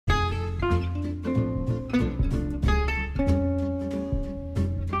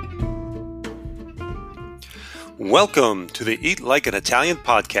Welcome to the Eat Like an Italian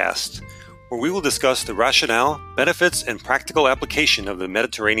podcast, where we will discuss the rationale, benefits, and practical application of the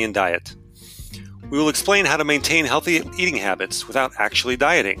Mediterranean diet. We will explain how to maintain healthy eating habits without actually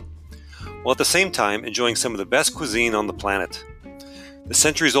dieting, while at the same time enjoying some of the best cuisine on the planet. The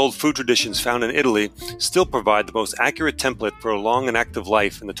centuries-old food traditions found in Italy still provide the most accurate template for a long and active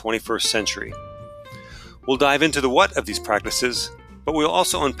life in the 21st century. We'll dive into the what of these practices, but we'll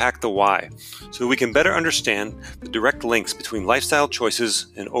also unpack the why, so that we can better understand the direct links between lifestyle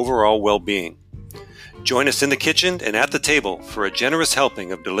choices and overall well-being. Join us in the kitchen and at the table for a generous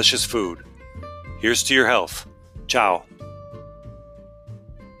helping of delicious food. Here's to your health. Ciao.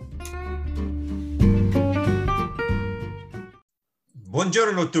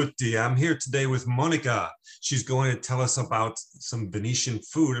 Buongiorno tutti. I'm here today with Monica. She's going to tell us about some Venetian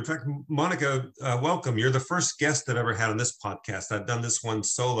food. In fact, Monica, welcome. You're the first guest I've ever had on this podcast. I've done this one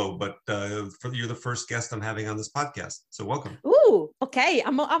solo, but you're the first guest I'm having on this podcast. So welcome. Ooh, okay.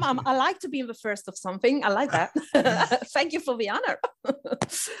 I like to be in the first of something. I like that. Thank you for the honor.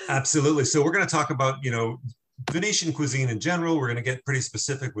 Absolutely. So we're going to talk about, Venetian cuisine in general. We're going to get pretty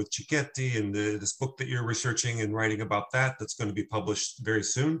specific with Cicchetti and this book that you're researching and writing about that's going to be published very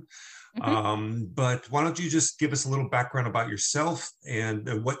soon. Mm-hmm. But why don't you just give us a little background about yourself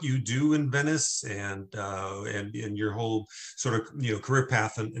and what you do in Venice and your whole sort of career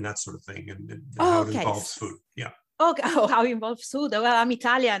path and that sort of thing and how it involves food. Yeah. Okay. Oh, how it involves food? Well, I'm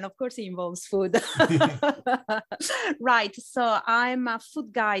Italian. Of course, it involves food. Right. So I'm a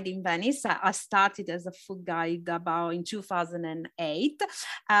food guide in Venice. I started as a food guide about in 2008.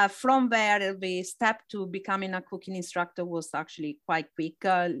 From there, the step to becoming a cooking instructor was actually quite quick.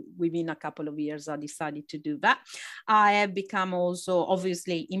 Within a couple of years, I decided to do that. I have become also,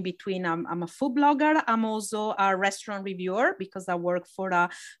 obviously, in between, I'm a food blogger. I'm also a restaurant reviewer because I work for a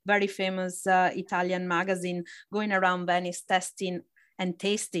very famous Italian magazine going around Venice testing and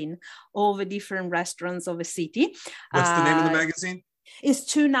tasting all the different restaurants of the city. What's the name of the magazine? It's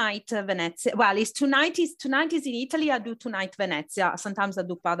Tonight Venezia. Well, it's Tonight is in Italy. I do Tonight Venezia. Sometimes I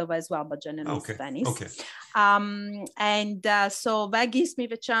do Padova as well, but generally it's Venice. Okay. So that gives me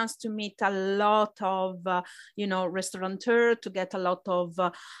the chance to meet a lot of, restaurateurs, to get a lot of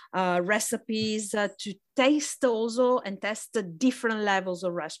recipes, to taste also and test the different levels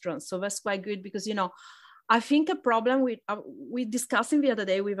of restaurants. So that's quite good because, I think a problem we discussing the other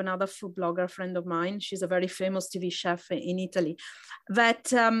day with another food blogger friend of mine, she's a very famous TV chef in Italy,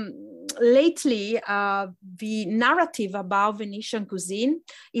 that lately the narrative about Venetian cuisine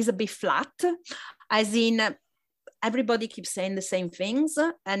is a bit flat, as in everybody keeps saying the same things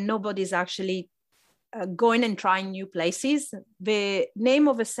and nobody's actually going and trying new places. The name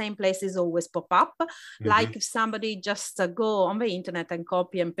of the same places always pop up, like if somebody just go on the internet and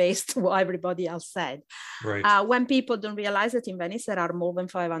copy and paste what everybody else said. Right. When people don't realize that in Venice there are more than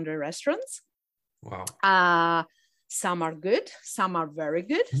 500 restaurants. Wow. Some are good, some are very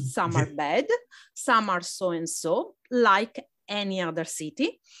good, some are bad, some are so and so, like any other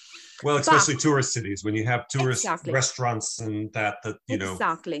city. Well, especially tourist cities, when you have tourist restaurants and that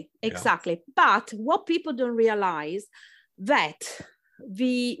Exactly. But what people don't realize that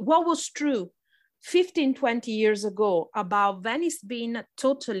what was true 15, 20 years ago about Venice being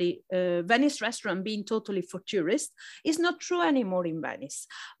Venice restaurant being totally for tourists is not true anymore in Venice.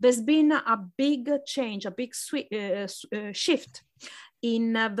 There's been a big change, a big shift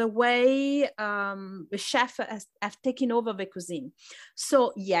in the way the chef have taken over the cuisine.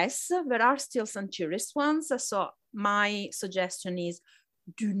 So yes, there are still some tourist ones. So my suggestion is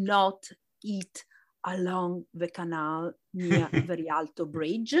do not eat along the canal near the Rialto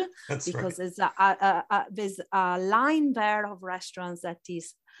Bridge, because there's a line there of restaurants that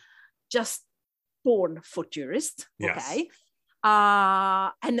is just born for tourists. Yes. Okay.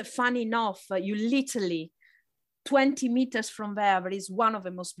 And funny enough, you literally 20 meters from there is one of the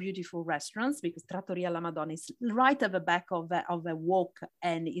most beautiful restaurants, because Trattoria La Madonna is right at the back of the walk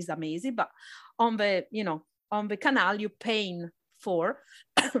and is amazing. But on the canal, you're paying for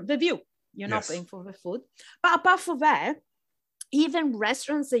the view. You're not paying for the food. But apart from that, even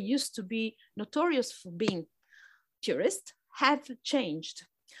restaurants that used to be notorious for being tourist have changed.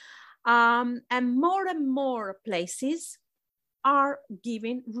 And more places are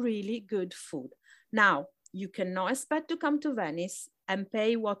giving really good food. Now, you cannot expect to come to Venice and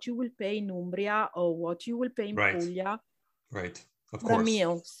pay what you will pay in Umbria or what you will pay in Puglia. Right, of course. For a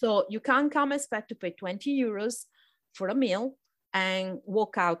meal. So you can't come expect to pay 20 euros for a meal and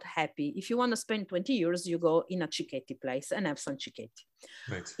walk out happy. If you want to spend 20 euros, you go in a Cicchetti place and have some Cicchetti.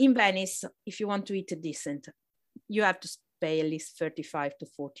 Right. In Venice, if you want to eat decent, you have to pay at least 35 to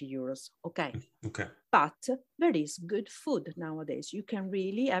 40 euros. Okay. Okay. But there is good food nowadays. You can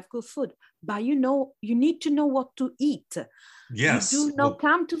really have good food, but you need to know what to eat. Yes. You do not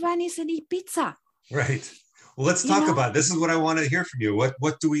come to Venice and eat pizza. Right. Well, let's talk about it. This is what I want to hear from you.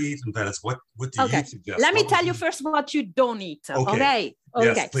 What do we eat in Venice? What do you suggest? Let me tell you first what you don't eat. Okay.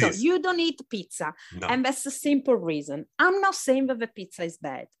 Yes, please. So you don't eat pizza. No. And that's a simple reason. I'm not saying that the pizza is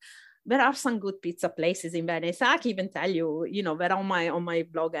bad. There are some good pizza places in Venice. I can even tell you, they're on my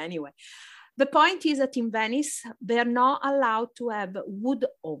blog anyway. The point is that in Venice, they're not allowed to have wood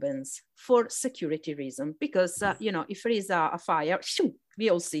ovens for security reasons, because, if there is a fire, the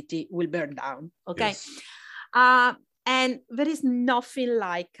whole city will burn down. Okay. Yes. And there is nothing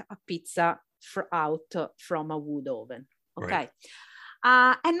like a pizza out from a wood oven. Okay. Right.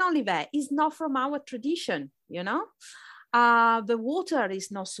 And not only that, it's not from our tradition, the water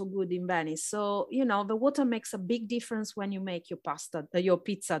is not so good in Venice. So, the water makes a big difference when you make your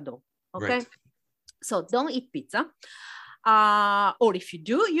pizza dough. Okay. Right. So don't eat pizza. Or if you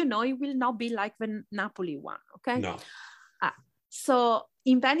do, it will not be like the Napoli one. Okay. No. So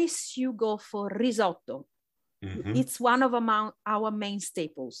in Venice, you go for risotto. Mm-hmm. It's one of our main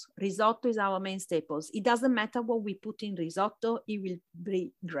staples. Risotto is our main staples. It doesn't matter what we put in risotto, it will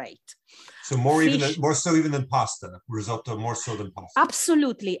be great. So more so even than pasta. Risotto more so than pasta.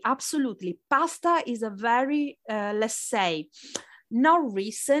 Absolutely. Pasta is a very, let's say, not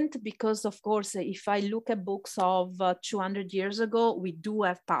recent, because of course, if I look at books of 200 years ago, we do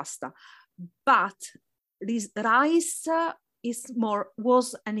have pasta. But rice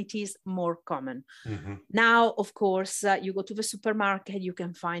was and it is more common. Mm-hmm. Now, of course, you go to the supermarket, you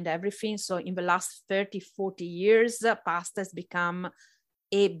can find everything. So in the last 30, 40 years, pasta has become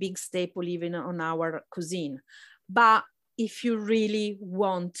a big staple even on our cuisine. But if you really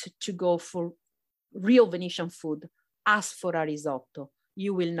want to go for real Venetian food, ask for a risotto.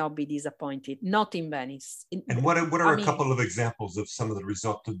 You will not be disappointed. Not in Venice. And what are a couple of examples of some of the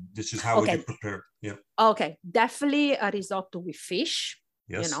risotto dishes? How would you prepare? Yeah. Okay, definitely a risotto with fish.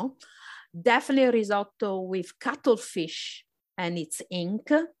 Yes. Definitely a risotto with cuttlefish and its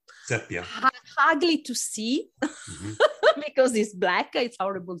ink. Seppia. Ugly to see mm-hmm. because it's black. It's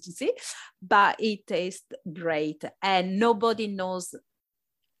horrible to see, but it tastes great, and nobody knows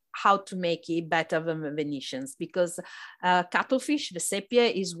how to make it better than the Venetians, because cuttlefish, the seppia,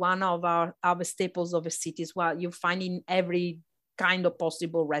 is one of our staples of the cities. Well, you find in every kind of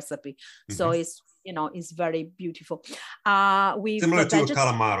possible recipe. Mm-hmm. So it's very beautiful. Similar to a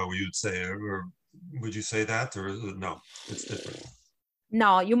calamaro, you'd say, or would you say that, or no? It's different.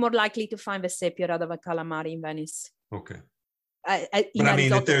 No, you're more likely to find the seppia rather than calamari in Venice. Okay. But I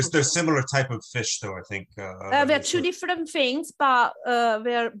mean, there's similar type of fish, though. I think they're two different things, but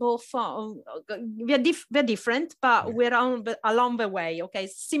we're both we're different, but yeah. We're along the way. Okay,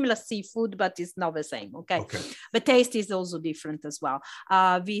 similar seafood, but it's not the same. Okay, the taste is also different as well.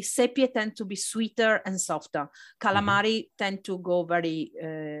 The seppia tend to be sweeter and softer. Calamari tend to go very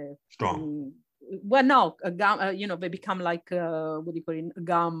strong. Well, no, they become like, what do you call it,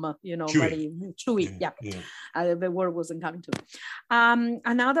 gum, chewy. Very chewy. Yeah. The word wasn't coming to me.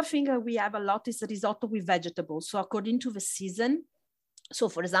 Another thing we have a lot is risotto with vegetables. So according to the season, so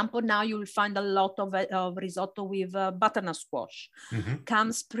for example, now you will find a lot of risotto with butternut squash. Mm-hmm.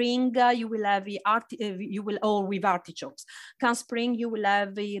 Come spring, you will have with artichokes. Come spring, you will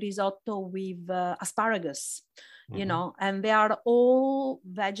have a risotto with asparagus. Mm-hmm. And they are all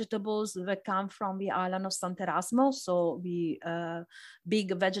vegetables that come from the island of Sant'Erasmo, so the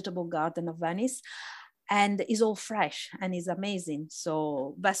big vegetable garden of Venice, and it's all fresh and it's amazing.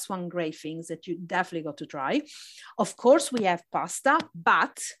 So that's one great thing that you definitely got to try. Of course, we have pasta,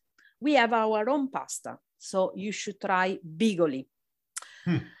 but we have our own pasta, so you should try bigoli.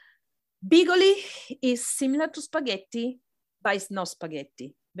 Bigoli is similar to spaghetti, but it's not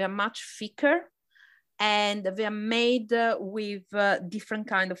spaghetti. They're much thicker, and they're made with different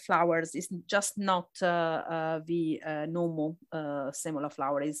kind of flours. It's just not the normal semola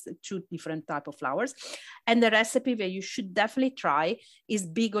flour. It's two different type of flours. And the recipe that you should definitely try is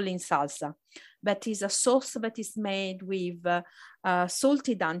bigoli in salsa. That is a sauce that is made with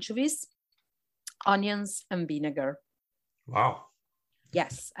salted anchovies, onions, and vinegar. Wow.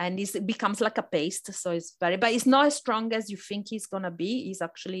 Yes, and it becomes like a paste. So but it's not as strong as you think it's gonna be. It's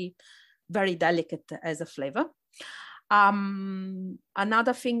actually very delicate as a flavor.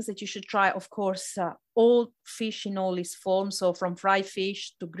 Another thing that you should try, of course, all fish in all its forms. So from fried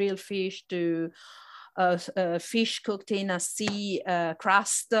fish to grilled fish to fish cooked in a sea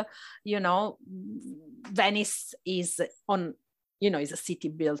crust. Venice is is a city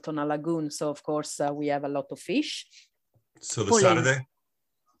built on a lagoon. So of course we have a lot of fish. So the Saturday?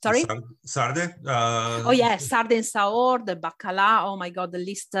 Sorry? Sarde? Oh yeah, sarde and saor, the bacala. Oh my God, the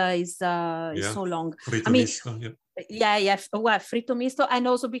list is so long. Frito misto, yeah. Well, fritto misto, and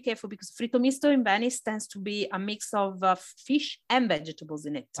also be careful because fritto misto in Venice tends to be a mix of fish and vegetables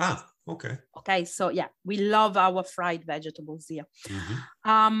in it. Ah, okay. Okay, so yeah, we love our fried vegetables here.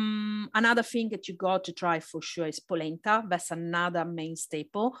 Another thing that you got to try for sure is polenta. That's another main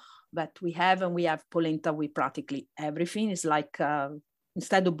staple that we have, and we have polenta with practically everything. It's like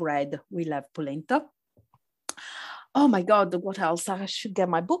instead of bread, we'll have polenta. Oh my God, what else? I should get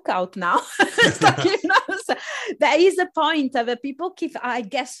my book out now. There is a point that people I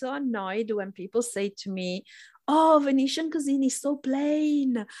get so annoyed when people say to me, oh, Venetian cuisine is so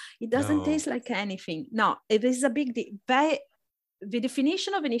plain. It doesn't taste like anything. No, it is a big deal. The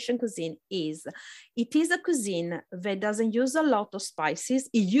definition of Venetian cuisine is, it is a cuisine that doesn't use a lot of spices.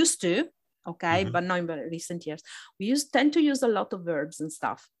 It used to, okay, but not in recent years. We tend to use a lot of herbs and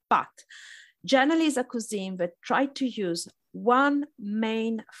stuff, but generally it's a cuisine that try to use one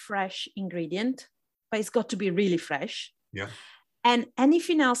main fresh ingredient, but it's got to be really fresh. Yeah. And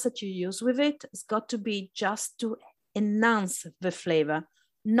anything else that you use with it, it's got to be just to enhance the flavor,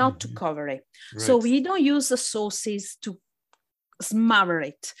 not to cover it. Right. So we don't use the sauces to smother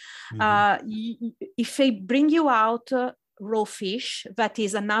it. If they bring you out raw fish, that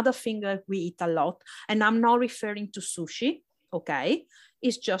is another thing that we eat a lot. And I'm not referring to sushi, okay?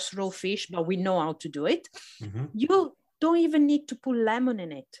 It's just raw fish, but we know how to do it. You don't even need to put lemon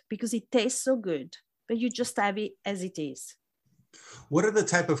in it because it tastes so good, but you just have it as it is. What are the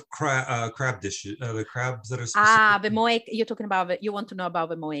type of crab dishes, the crabs that are specific? The moeke, you're talking about, you want to know about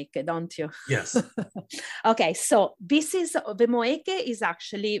the moeke, don't you? Yes. Okay, so this is, the moeke is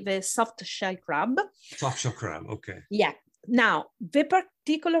actually the soft shell crab. Soft shell crab, okay. Yeah. Now, the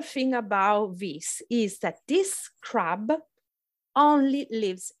particular thing about this is that this crab only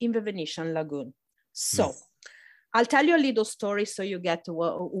lives in the Venetian lagoon. So I'll tell you a little story so you get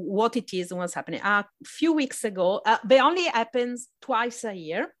what it is and what's happening. A few weeks ago, they only happens twice a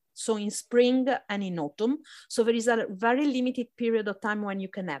year. So in spring and in autumn. So there is a very limited period of time when you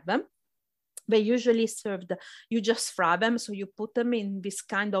can have them. They usually served, you just fry them. So you put them in this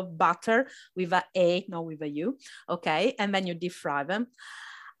kind of butter with an A, not with a U. Okay. And then you deep fry them.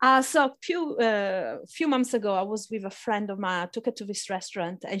 So a few months ago, I was with a friend of mine. I took her to this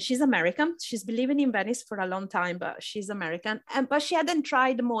restaurant, and she's American. She's been living in Venice for a long time, but she's American. But she hadn't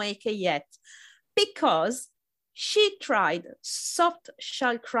tried moeke yet because she tried soft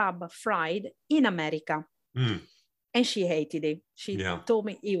shell crab fried in America. And she hated it. She told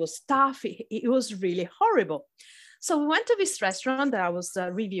me it was tough. It was really horrible. So we went to this restaurant that I was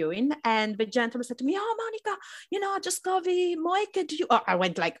reviewing, and the gentleman said to me, oh, Monica, I just got the moeke. Do you? Oh, I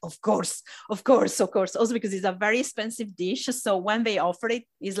went like, of course. Also because it's a very expensive dish. So when they offer it,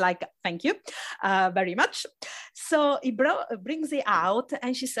 it's like, thank you very much. So he brings it out,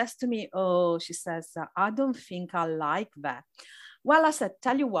 and she says to me, I don't think I like that. Well, I said,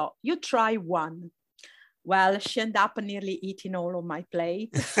 tell you what, you try one. Well, she ended up nearly eating all of my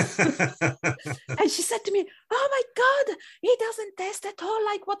plate. And she said to me, oh my God, it doesn't taste at all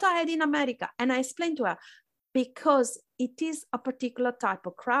like what I had in America. And I explained to her, because it is a particular type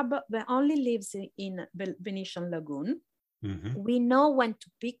of crab that only lives in the Venetian lagoon. We know when to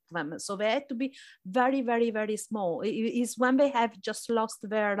pick them. So they have to be very, very, very small. It is when they have just lost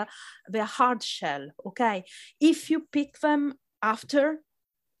their hard shell, okay? If you pick them after,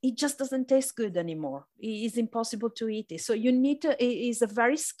 it just doesn't taste good anymore. It is impossible to eat it. So you need to, it is a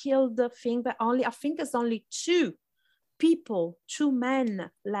very skilled thing, but I think there's only two men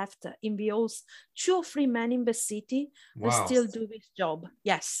left in the house, 2 or 3 men in the city that still do this job.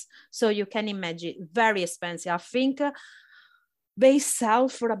 Yes. So you can imagine, very expensive. I think they sell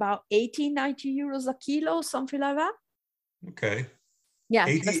for about 80, 90 euros a kilo, something like that. Okay. Yeah.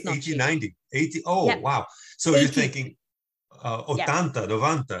 80, 90. 80. Oh, yeah. Wow. So 80. You're thinking, 80,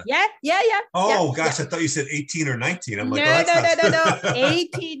 90. Yeah. Oh, gosh, I thought you said 18 or 19. I'm like, no.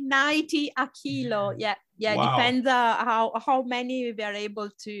 80, 90 a kilo. Yeah. Wow. Depends how many we are able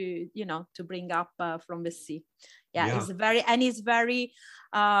to, to bring up from the sea. Yeah. It's very, it's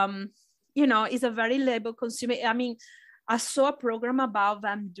a very labor consuming. I mean, I saw a program about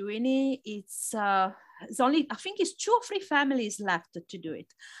them doing it. It's only, I think it's 2 or 3 families left to do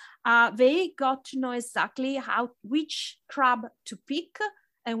it. They got to know exactly which crab to pick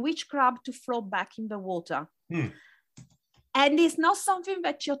and which crab to throw back in the water. And it's not something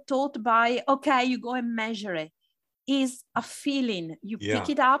that you're taught by, okay, you go and measure it. It's a feeling. You pick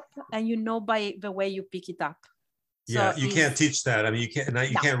it up, and you know by the way you pick it up. Yeah, so you can't teach that. I mean, you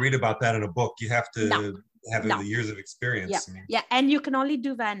can't read about that in a book. You have to having the years of experience. Yeah, yeah, and you can only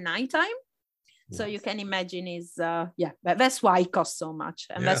do that nighttime. So you can imagine that's why it costs so much.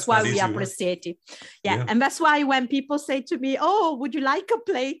 And that's why we appreciate it. Yeah. And that's why when people say to me, oh, would you like a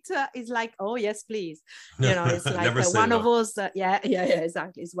plate? It's like, oh, yes, please. You know, it's like one of those,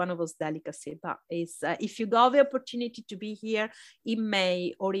 exactly. It's one of those delicacies. But it's, if you got the opportunity to be here in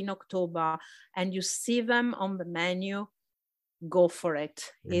May or in October and you see them on the menu, go for it.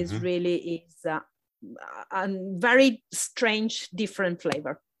 It really is a very strange, different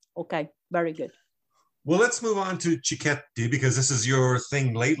flavor. Okay, very good. Well, let's move on to cicchetti, because this is your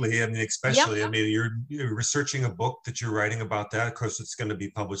thing lately. I mean, especially, I mean, you're researching a book that you're writing about that. Of course, it's going to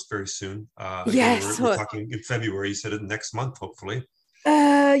be published very soon. Yes. We're talking in February. You said it next month, hopefully.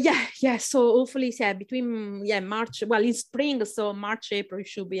 Yeah. So hopefully, between March, well, in spring, so March, April, it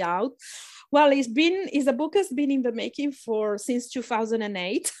should be out. Well, the book has been in the making since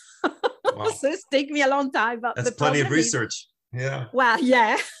 2008. Wow. So it's taken me a long time. But that's plenty of research. Yeah. Well,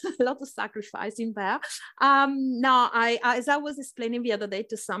 yeah, a lot of sacrifice in there. No, as I was explaining the other day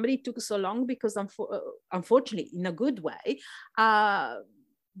to somebody, it took so long because unfortunately, in a good way,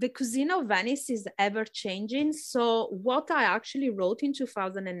 the cuisine of Venice is ever changing. So what I actually wrote in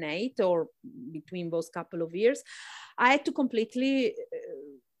 2008 or between those couple of years, I had to completely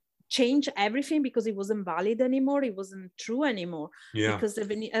change everything because it wasn't valid anymore. It wasn't true anymore. Yeah. Because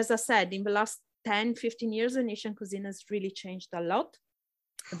as I said, in the last 10, 15 years, Venetian cuisine has really changed a lot.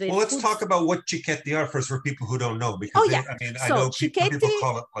 Well, let's talk about what cicchetti are first for people who don't know, because I know people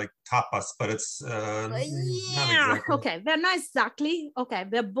call it like tapas, but it's not exactly. Okay, they're not exactly. Okay,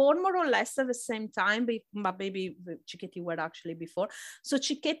 they're born more or less at the same time, but maybe the cicchetti were actually before. So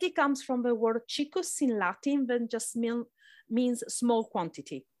cicchetti comes from the word cicus in Latin, that just means small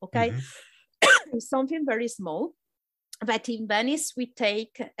quantity, okay? Something very small that in Venice we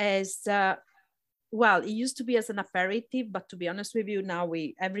take as... well, it used to be as an aperitif, but to be honest with you, now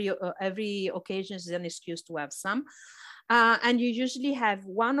every occasion is an excuse to have some. And you usually have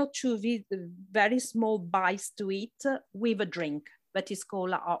one or two very small bites to eat with a drink that is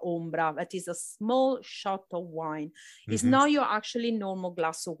called a ombra. That is a small shot of wine. It's not your actually normal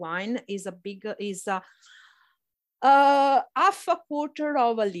glass of wine. Is half a quarter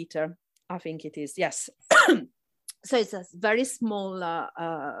of a liter, I think it is. Yes. So it's a very small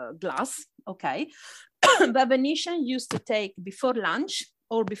glass, okay? The Venetian used to take before lunch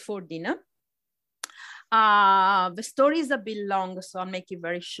or before dinner. The story is a bit long, so I'll make it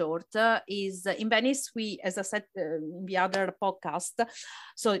very short. In Venice, we, as I said in the other podcast,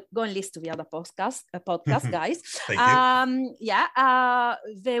 so go and listen to the other podcast, guys. Thank you.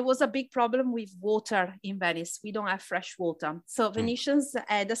 There was a big problem with water in Venice. We don't have fresh water. So Venetians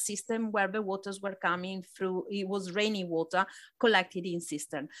had a system where the waters were coming through, it was rainy water collected in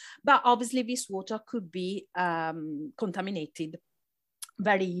cistern. But obviously this water could be contaminated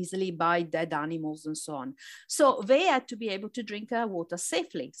very easily by dead animals and so on. So they had to be able to drink water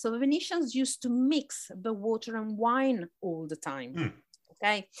safely. So the Venetians used to mix the water and wine all the time.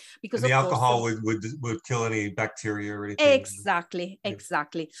 Okay, because and the alcohol would kill any bacteria or anything.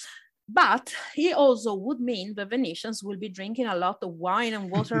 Exactly. But it also would mean the Venetians will be drinking a lot of wine and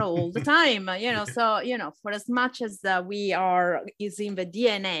water all the time, So, for as much as is in the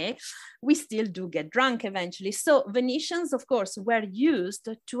DNA, we still do get drunk eventually. So Venetians, of course, were used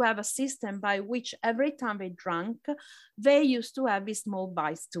to have a system by which every time they drank, they used to have these small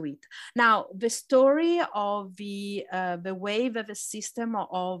bites to eat. Now, the story of the way that the system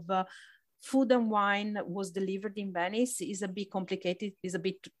of food and wine was delivered in Venice is a bit complicated,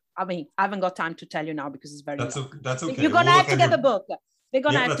 I haven't got time to tell you now because it's very long. That's okay. You're going to have to get the book. We're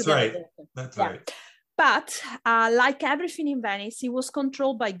going to have to get the book. That's right. But like everything in Venice, it was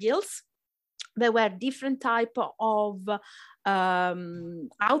controlled by guilds. There were different type of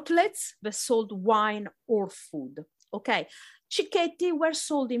outlets that sold wine or food. Okay. Cicchetti were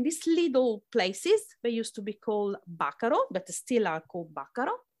sold in these little places. They used to be called baccaro, but still are called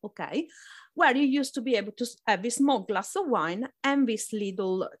baccaro. Okay, where you used to be able to have this small glass of wine and this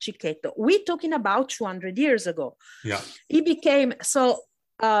little cicchetto. We're talking about 200 years ago. Yeah, it became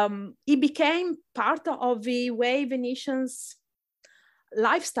part of the way Venetians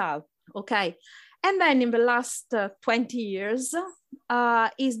lifestyle. Okay, and then in the last 20 years,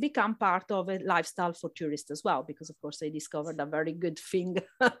 it's become part of a lifestyle for tourists as well, because of course they discovered a very good thing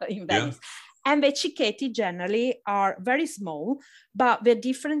in Venice. Yeah. And the cicchetti generally are very small, but they're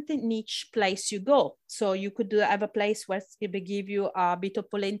different in each place you go. So you could have a place where they give you a bit of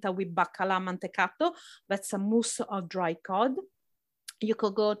polenta with baccalà mantecato, that's a mousse of dry cod. You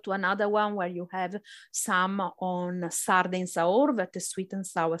could go to another one where you have some on sarde in saor, that is sweet and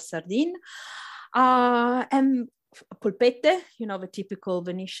sour sardine. And polpette, you know, the typical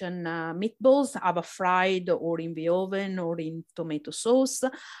Venetian meatballs, either fried or in the oven or in tomato sauce.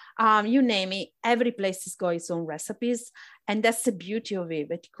 You name it, every place has got its own recipes. And that's the beauty of it,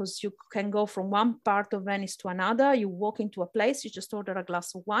 because you can go from one part of Venice to another. You walk into a place, you just order a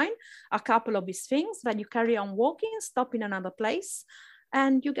glass of wine, a couple of these things, then you carry on walking, stop in another place,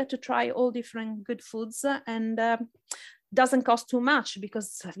 and you get to try all different good foods, and doesn't cost too much.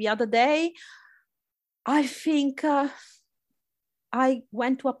 Because the other day, I think I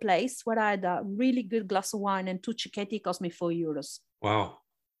went to a place where I had a really good glass of wine and 2 cicchetti cost me €4. Wow.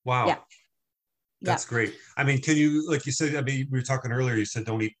 Wow. Yeah. That's great. I mean, can you, like you said, I mean, we were talking earlier, you said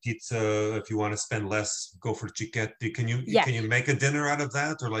don't eat pizza. If you want to spend less, go for cicchetti. Can you make a dinner out of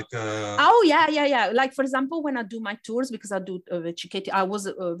that, or like Oh, yeah. Like, for example, when I do my tours, because I do the cicchetti, I was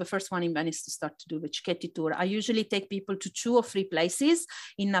the first one in Venice to start to do the cicchetti tour. I usually take people to 2 or 3 places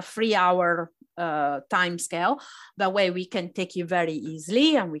in a 3-hour time scale. That way we can take you very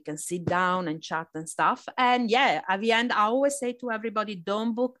easily and we can sit down and chat and stuff. And yeah, at the end, I always say to everybody,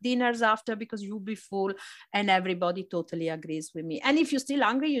 don't book dinners after, because you'll be full, and everybody totally agrees with me. And if you're still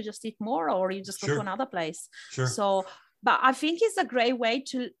hungry, you just eat more, or you just go to another place. So, but I think it's a great way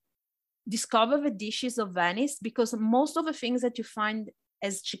to discover the dishes of Venice, because most of the things that you find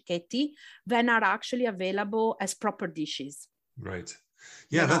as cicchetti then are actually available as proper dishes. Right.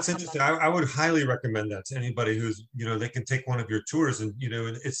 Yeah, that's interesting. I would highly recommend that to anybody who's, you know, they can take one of your tours, and, you know,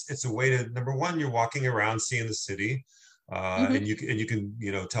 it's a way to, number one, you're walking around, seeing the city. And you can,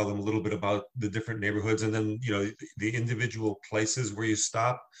 you know, tell them a little bit about the different neighborhoods, and then, you know, the individual places where you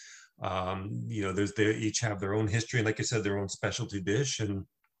stop. You know, they each have their own history, and like you said, their own specialty dish. And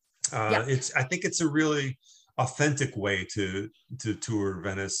I think it's a really authentic way to tour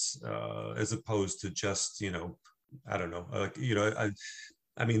Venice, as opposed to just, you know, I don't know, you know,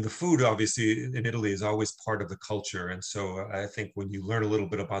 I mean, the food obviously in Italy is always part of the culture. And so I think when you learn a little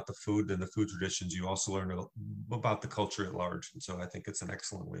bit about the food and the food traditions, you also learn about the culture at large. And so I think it's an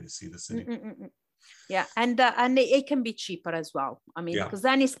excellent way to see the city. Yeah, and it can be cheaper as well. I mean, because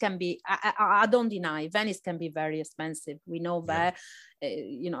Venice can be, I don't deny, Venice can be very expensive. We know that,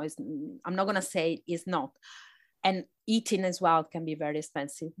 you know, I'm not going to say it's not. And eating as well can be very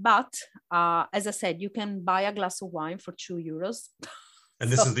expensive. But as I said, you can buy a glass of wine for €2. And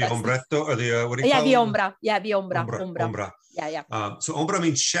this is the ombretto, or the what do you call it? The ombra. Yeah, the ombra. Ombra. Yeah. So ombra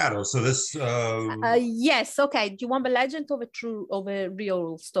means shadow. So this. Yes. Okay. Do you want the legend or the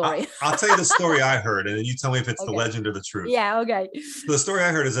real story? I'll tell you the story I heard, and then you tell me if it's the legend or the truth. Yeah. Okay. So the story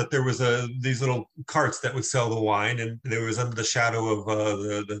I heard is that there was these little carts that would sell the wine, and there was under the shadow of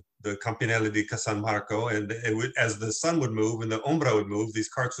the Campanile di San Marco, and it would, as the sun would move and the ombra would move, these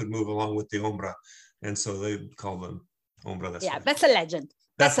carts would move along with the ombra, and so they call them ombra. That's a legend.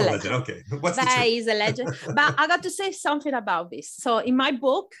 That's a legend. Okay. That is a legend. But I got to say something about this. So in my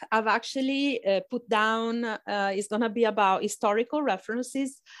book, I've actually put down, it's going to be about historical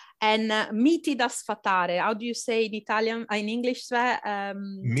references and miti da sfatare. How do you say in Italian, in English?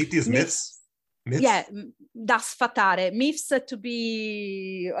 Miti is myths. Yeah, da sfatare. Myths to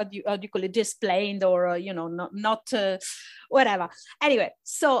be, how do you call it, explained, or, you know, not whatever. Anyway,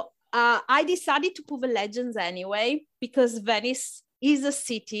 so I decided to put the legends anyway, because Venice is a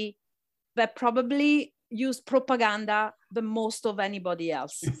city that probably used propaganda the most of anybody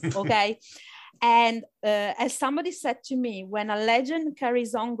else, okay? And as somebody said to me, when a legend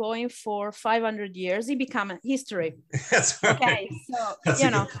carries on going for 500 years, it becomes history. That's right. Okay, so,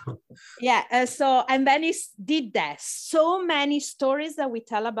 you know, so, and Venice did that. So many stories that we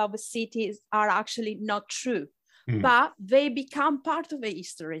tell about the cities are actually not true. But they become part of the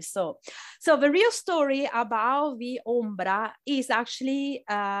history. So the real story about the ombra is actually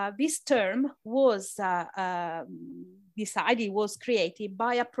this term was decided, was created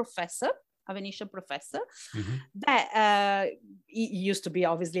by a professor, a Venetian professor, that he used to be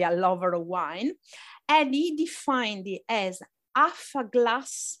obviously a lover of wine, and he defined it as half a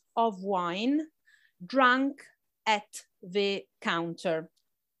glass of wine drunk at the counter.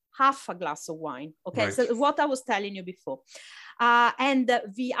 Half a glass of wine. Okay, right. So what I was telling you before. And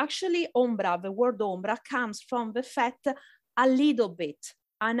the actually ombra, the word ombra comes from the fact a little bit,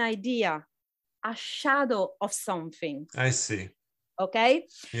 an idea, a shadow of something. I see. Okay.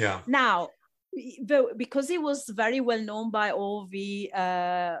 Yeah. Now, because it was very well known by all the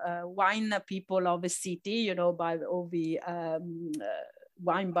wine people of the city, you know, by all the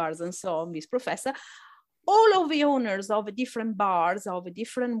wine bars and so on, this professor, all of the owners of different bars, of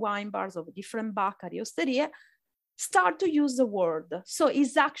different wine bars, of different baccari, osterie, start to use the word. So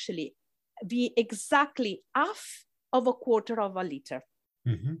it's actually the exactly half of a quarter of a liter.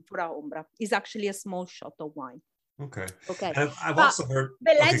 Pura Ombra. It's actually a small shot of wine. Okay. Okay. I've also heard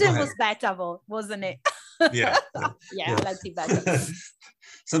the legend was better, wasn't it? Yeah. I liked it better.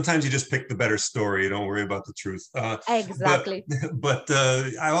 Sometimes you just pick the better story. You don't worry about the truth. Exactly. But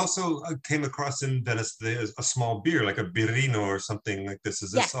I also came across in Venice a small beer, like a birrino or something like this.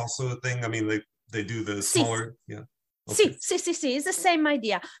 Is this also a thing? I mean, they do the smaller. Yeah. Okay. See. It's the same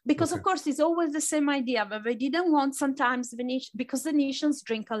idea because, of course, it's always the same idea. But they didn't want sometimes because Venetians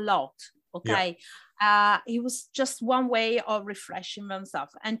drink a lot. Okay. Yeah. It was just one way of refreshing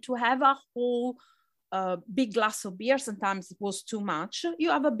themselves, and to have a whole big glass of beer sometimes it was too much.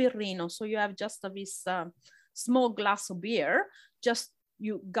 You have a birrino, so you have just this small glass of beer. Just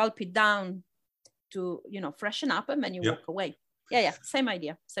you gulp it down to freshen up, and then you walk away. Yeah. Same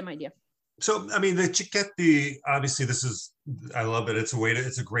idea. So, I mean, the Cicchetti, obviously, I love it.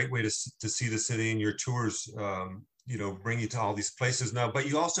 It's a great way to see the city, and your tours, bring you to all these places now. But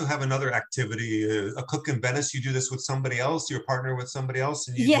you also have another activity, a Cook in Venice. You do this with somebody else. You're a partner with somebody else,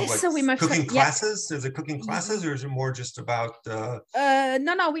 and you do cooking classes. Is it cooking classes, or is it more just about?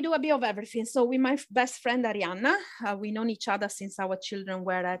 No, we do a bit of everything. So with my best friend Arianna, we known each other since our children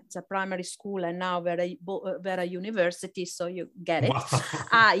were at primary school, and now we're at university. So you get it. Wow.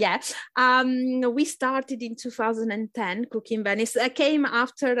 We started in 2010. Cook in Venice came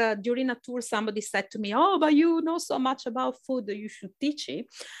after during a tour. Somebody said to me, "Oh, but you know so much about food, you should teach it."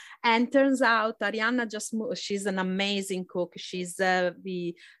 And turns out Arianna she's an amazing cook. She's the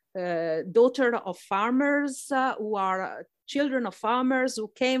daughter of farmers who are children of farmers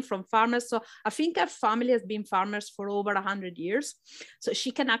who came from farmers. So I think her family has been farmers for over 100 years. So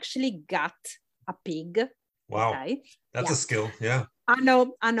she can actually gut a pig. Wow. Okay. That's a skill. Yeah. I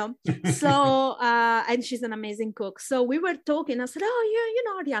know. So, and she's an amazing cook. So we were talking. I said, "Oh, yeah,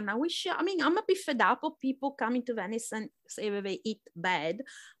 Arianna, I'm a bit fed up of people coming to Venice and say they eat bad.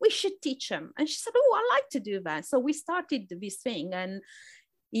 We should teach them." And she said, "Oh, I like to do that." So we started this thing, and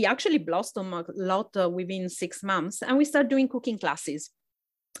he actually blossomed a lot within 6 months. And we started doing cooking classes.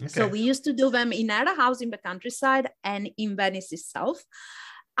 Okay. So we used to do them in our house in the countryside and in Venice itself.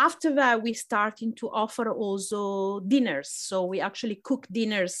 After that, we started to offer also dinners. So we actually cook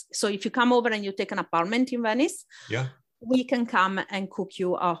dinners. So if you come over and you take an apartment in Venice, we can come and cook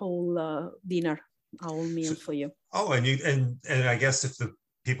you a whole dinner, a whole meal for you. Oh, and I guess if the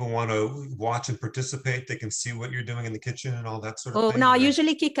people want to watch and participate, they can see what you're doing in the kitchen and all that sort of thing. No, I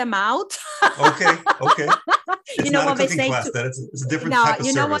usually kick them out. Okay. It's you know not what a cooking they say class, it's a different type of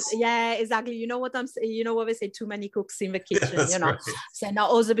service. Exactly. You know what I'm saying? You know what they say, too many cooks in the kitchen, Right. So now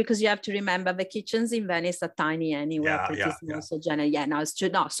also because you have to remember the kitchens in Venice are tiny anyway, pretty small. So it's true.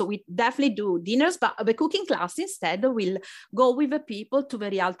 No, so we definitely do dinners, but the cooking class instead will go with the people to the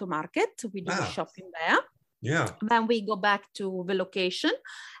Rialto market. We do shopping there. Yeah. Then we go back to the location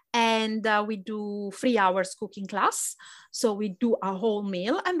and we do 3 hours cooking class. So we do a whole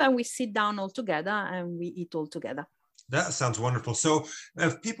meal and then we sit down all together and we eat all together. That sounds wonderful. So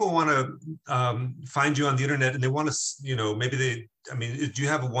if people want to find you on the internet and they want to, do you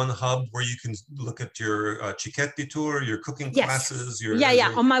have one hub where you can look at your Cicchetti tour, your cooking classes?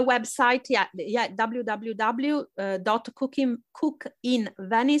 On my website,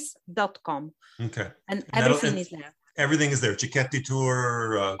 www.cookinvenice.com. Okay. And everything is there. Everything is there. Cicchetti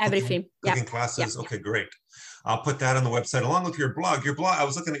tour, everything. Cooking classes. Okay, great. I'll put that on the website along with your blog. I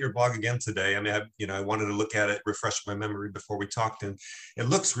was looking at your blog again today. I wanted to look at it, refresh my memory before we talked, and it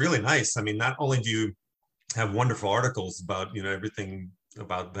looks really nice. I mean, not only do you have wonderful articles about, everything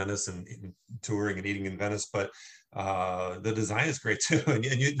about Venice and touring and eating in Venice, but the design is great too.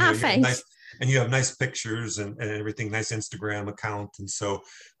 And you have nice pictures and everything, nice Instagram account. And so,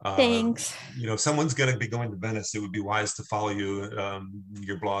 thanks. If someone's going to be going to Venice, it would be wise to follow you,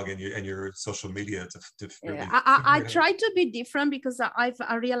 your blog and your social media. Really I try to be different because I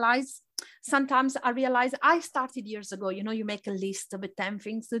realize I started years ago, you make a list of the 10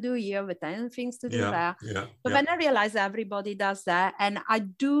 things to do here, the 10 things to do there. But then I realized everybody does that. And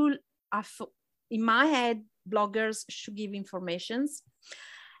in my head, bloggers should give informations.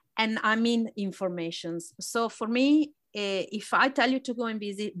 And I mean informations. So for me, if I tell you to go and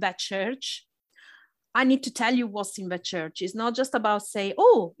visit that church, I need to tell you what's in the church. It's not just about say,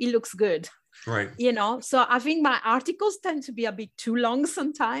 oh, it looks good. Right. So I think my articles tend to be a bit too long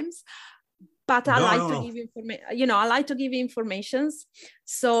sometimes, but I like to give information. I like to give informations.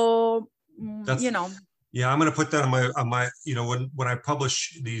 So, Yeah, I'm going to put that on my when I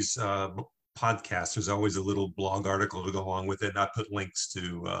publish these podcast, there's always a little blog article to go along with it, and I put links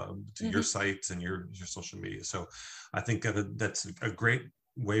to your sites and your social media. So I think that's a great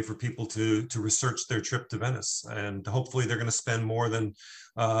way for people to research their trip to Venice, and hopefully they're going to spend more than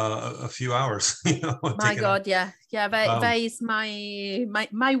a few hours. My God, that is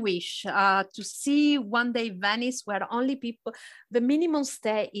my wish, to see one day Venice where only people, the minimum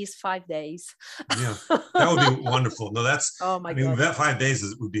stay is 5 days. Yeah, that would be wonderful. No, that's, oh my God. That 5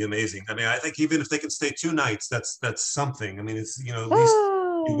 days would be amazing. I mean, I think even if they can stay 2 nights, that's something. I mean, it's, at least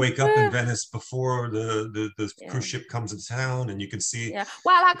you wake up in Venice before the cruise ship comes into town, and you can see. Yeah.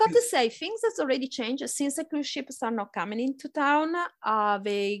 Well, I got to say, things that's already changed since the cruise ships are not coming into town.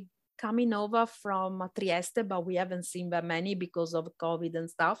 They coming over from Trieste, but we haven't seen that many because of COVID and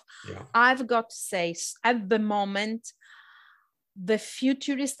stuff. Yeah. I've got to say, at the moment, the few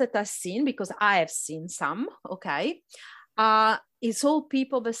tourists that I've seen, because I have seen some, it's all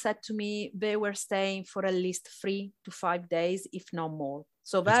people that said to me they were staying for at least 3 to 5 days, if not more.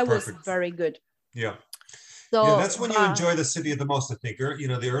 So that was very good. Yeah. So, that's when you enjoy the city the most, I think. Or,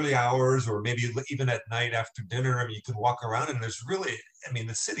 the early hours, or maybe even at night after dinner. I mean, you can walk around, and there's really,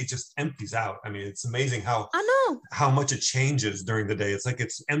 the city just empties out. I mean, it's amazing how much it changes during the day. It's like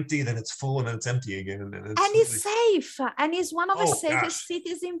it's empty, then it's full, and then it's empty again. And it's safe, and it's one of the safest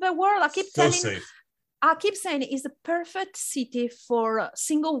cities in the world. I keep saying it's the perfect city for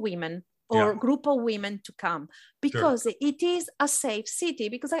single women or group of women to come, because it is a safe city.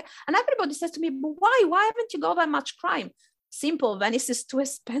 Because and everybody says to me, but why haven't you got that much crime? Simple, Venice is too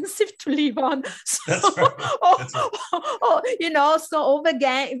expensive to live on. So, so all the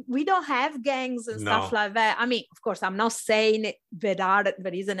gang, we don't have gangs and stuff like that. I mean, of course, I'm not saying there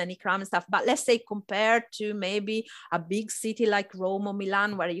isn't any crime and stuff, but let's say compared to maybe a big city like Rome or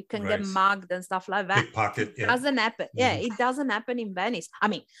Milan, where you can get mugged and stuff like that. Pickpocket, it doesn't happen. Yeah, it doesn't happen in Venice. I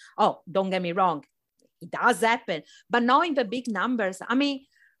mean, don't get me wrong, it does happen, but not in the big numbers. I mean,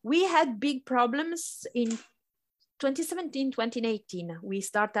 we had big problems in 2017, 2018, we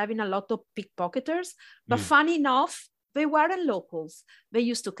started having a lot of pickpocketers, but funny enough, they weren't locals. They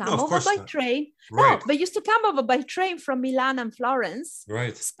used to come over by train. Right. No, they used to come over by train from Milan and Florence,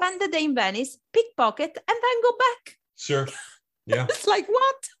 spend the day in Venice, pickpocket, and then go back. Sure. Yeah. It's like,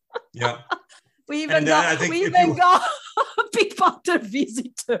 what? Yeah. We even got pickpocket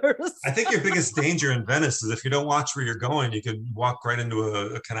visitors. I think your biggest danger in Venice is if you don't watch where you're going, you could walk right into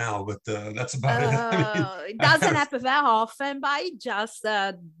a canal, but that's about it. It doesn't happen that often, but it just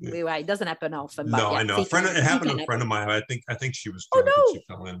it doesn't happen often. But I know. It happened to a friend of mine. I think she was drunk and she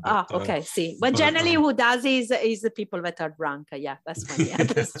fell in. But, okay. See, but generally, who does is the people that are drunk. Yeah, that's when it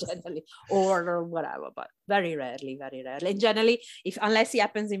happens generally, or whatever. But very rarely. And generally, unless it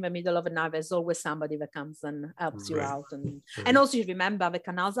happens in the middle of the night, there's always somebody that comes and helps you out. And also, you remember, the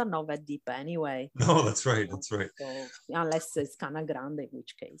canals are not that deep anyway. No, that's right. So, unless it's Cana Grande, in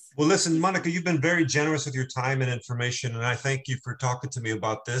which case. Well, listen, Monica, you've been very generous with your time and information, and I thank you for talking to me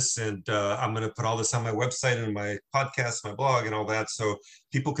about this. And I'm going to put all this on my website and my podcast, my blog, and all that, so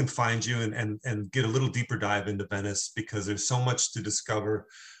people can find you and get a little deeper dive into Venice, because there's so much to discover.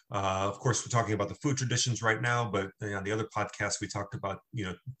 Of course, we're talking about the food traditions right now, but on the other podcast, we talked about,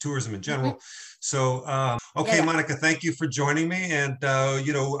 tourism in general. So, Monica, thank you for joining me. And,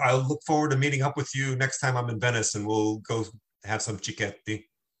 I'll look forward to meeting up with you next time I'm in Venice, and we'll go have some cicchetti.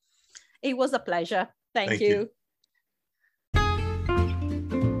 It was a pleasure. Thank you.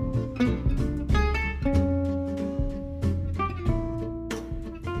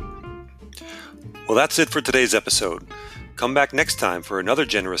 Well, that's it for today's episode. Come back next time for another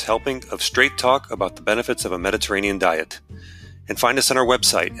generous helping of straight talk about the benefits of a Mediterranean diet. And find us on our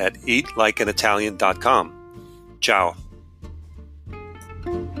website at eatlikeanitalian.com. Ciao.